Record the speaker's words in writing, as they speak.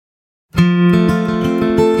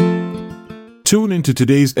Tune into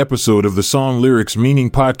today's episode of the Song Lyrics Meaning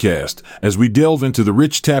Podcast as we delve into the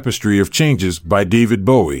rich tapestry of Changes by David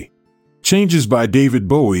Bowie. Changes by David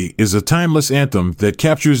Bowie is a timeless anthem that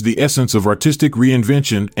captures the essence of artistic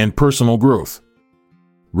reinvention and personal growth.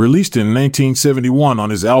 Released in 1971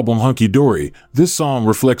 on his album Hunky Dory, this song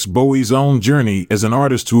reflects Bowie's own journey as an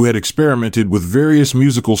artist who had experimented with various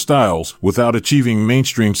musical styles without achieving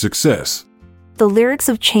mainstream success. The lyrics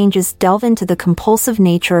of Changes delve into the compulsive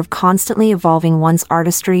nature of constantly evolving one's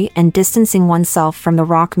artistry and distancing oneself from the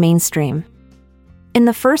rock mainstream. In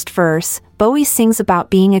the first verse, Bowie sings about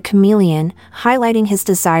being a chameleon, highlighting his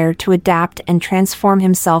desire to adapt and transform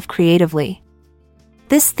himself creatively.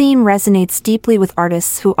 This theme resonates deeply with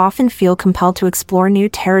artists who often feel compelled to explore new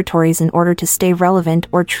territories in order to stay relevant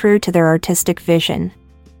or true to their artistic vision.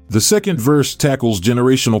 The second verse tackles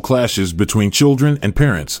generational clashes between children and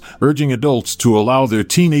parents, urging adults to allow their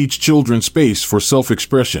teenage children space for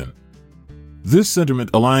self-expression. This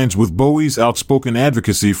sentiment aligns with Bowie's outspoken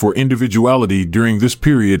advocacy for individuality during this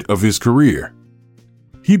period of his career.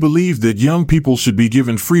 He believed that young people should be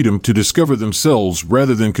given freedom to discover themselves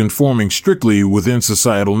rather than conforming strictly within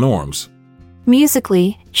societal norms.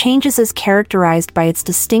 Musically, Changes is characterized by its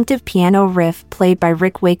distinctive piano riff played by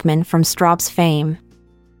Rick Wakeman from Strawbs fame.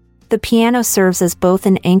 The piano serves as both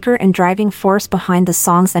an anchor and driving force behind the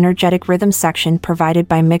song's energetic rhythm section provided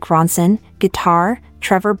by Mick Ronson, guitar,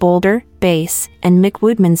 Trevor Bolder, bass, and Mick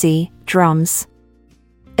Woodmansey, drums.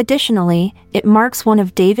 Additionally, it marks one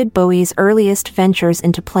of David Bowie's earliest ventures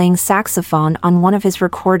into playing saxophone on one of his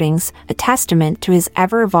recordings, a testament to his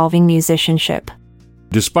ever-evolving musicianship.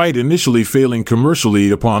 Despite initially failing commercially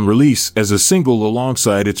upon release as a single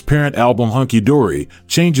alongside its parent album Hunky Dory,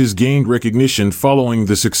 Changes gained recognition following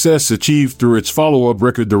the success achieved through its follow-up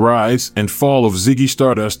record The Rise and Fall of Ziggy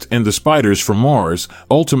Stardust and the Spiders from Mars,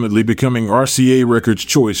 ultimately becoming RCA Records'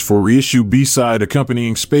 choice for reissue B-side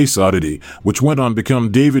accompanying Space Oddity, which went on to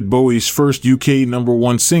become David Bowie's first UK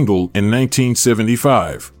 #1 single in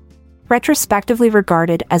 1975. Retrospectively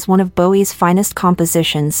regarded as one of Bowie's finest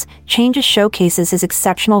compositions, Changes showcases his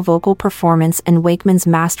exceptional vocal performance and Wakeman's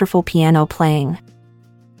masterful piano playing.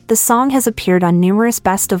 The song has appeared on numerous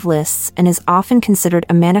best-of lists and is often considered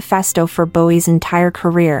a manifesto for Bowie's entire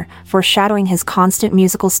career, foreshadowing his constant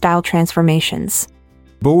musical style transformations.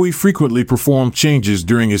 Bowie frequently performed Changes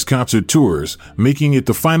during his concert tours, making it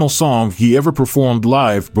the final song he ever performed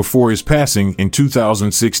live before his passing in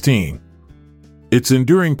 2016. Its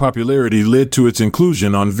enduring popularity led to its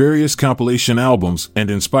inclusion on various compilation albums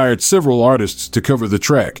and inspired several artists to cover the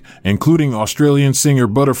track, including Australian singer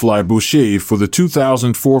Butterfly Boucher for the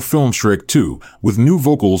 2004 film Shrek 2, with new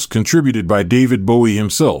vocals contributed by David Bowie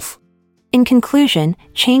himself. In conclusion,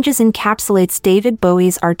 Changes encapsulates David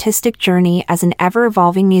Bowie's artistic journey as an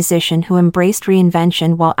ever-evolving musician who embraced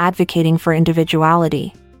reinvention while advocating for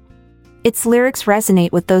individuality. Its lyrics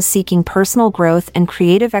resonate with those seeking personal growth and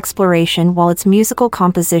creative exploration, while its musical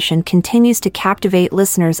composition continues to captivate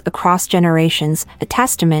listeners across generations, a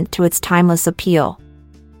testament to its timeless appeal.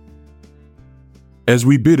 As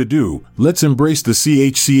we bid adieu, let's embrace the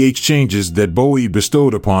CHCH changes that Bowie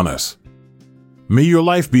bestowed upon us. May your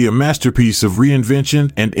life be a masterpiece of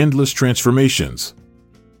reinvention and endless transformations.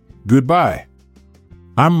 Goodbye.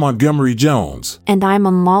 I'm Montgomery Jones. And I'm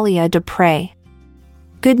Amalia Dupre.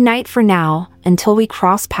 Good night for now, until we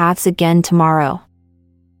cross paths again tomorrow.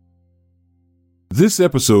 This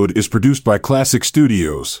episode is produced by Classic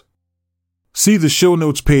Studios. See the show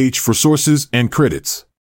notes page for sources and credits.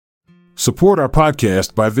 Support our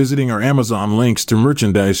podcast by visiting our Amazon links to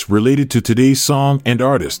merchandise related to today's song and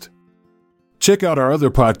artist. Check out our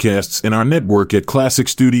other podcasts in our network at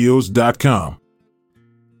classicstudios.com.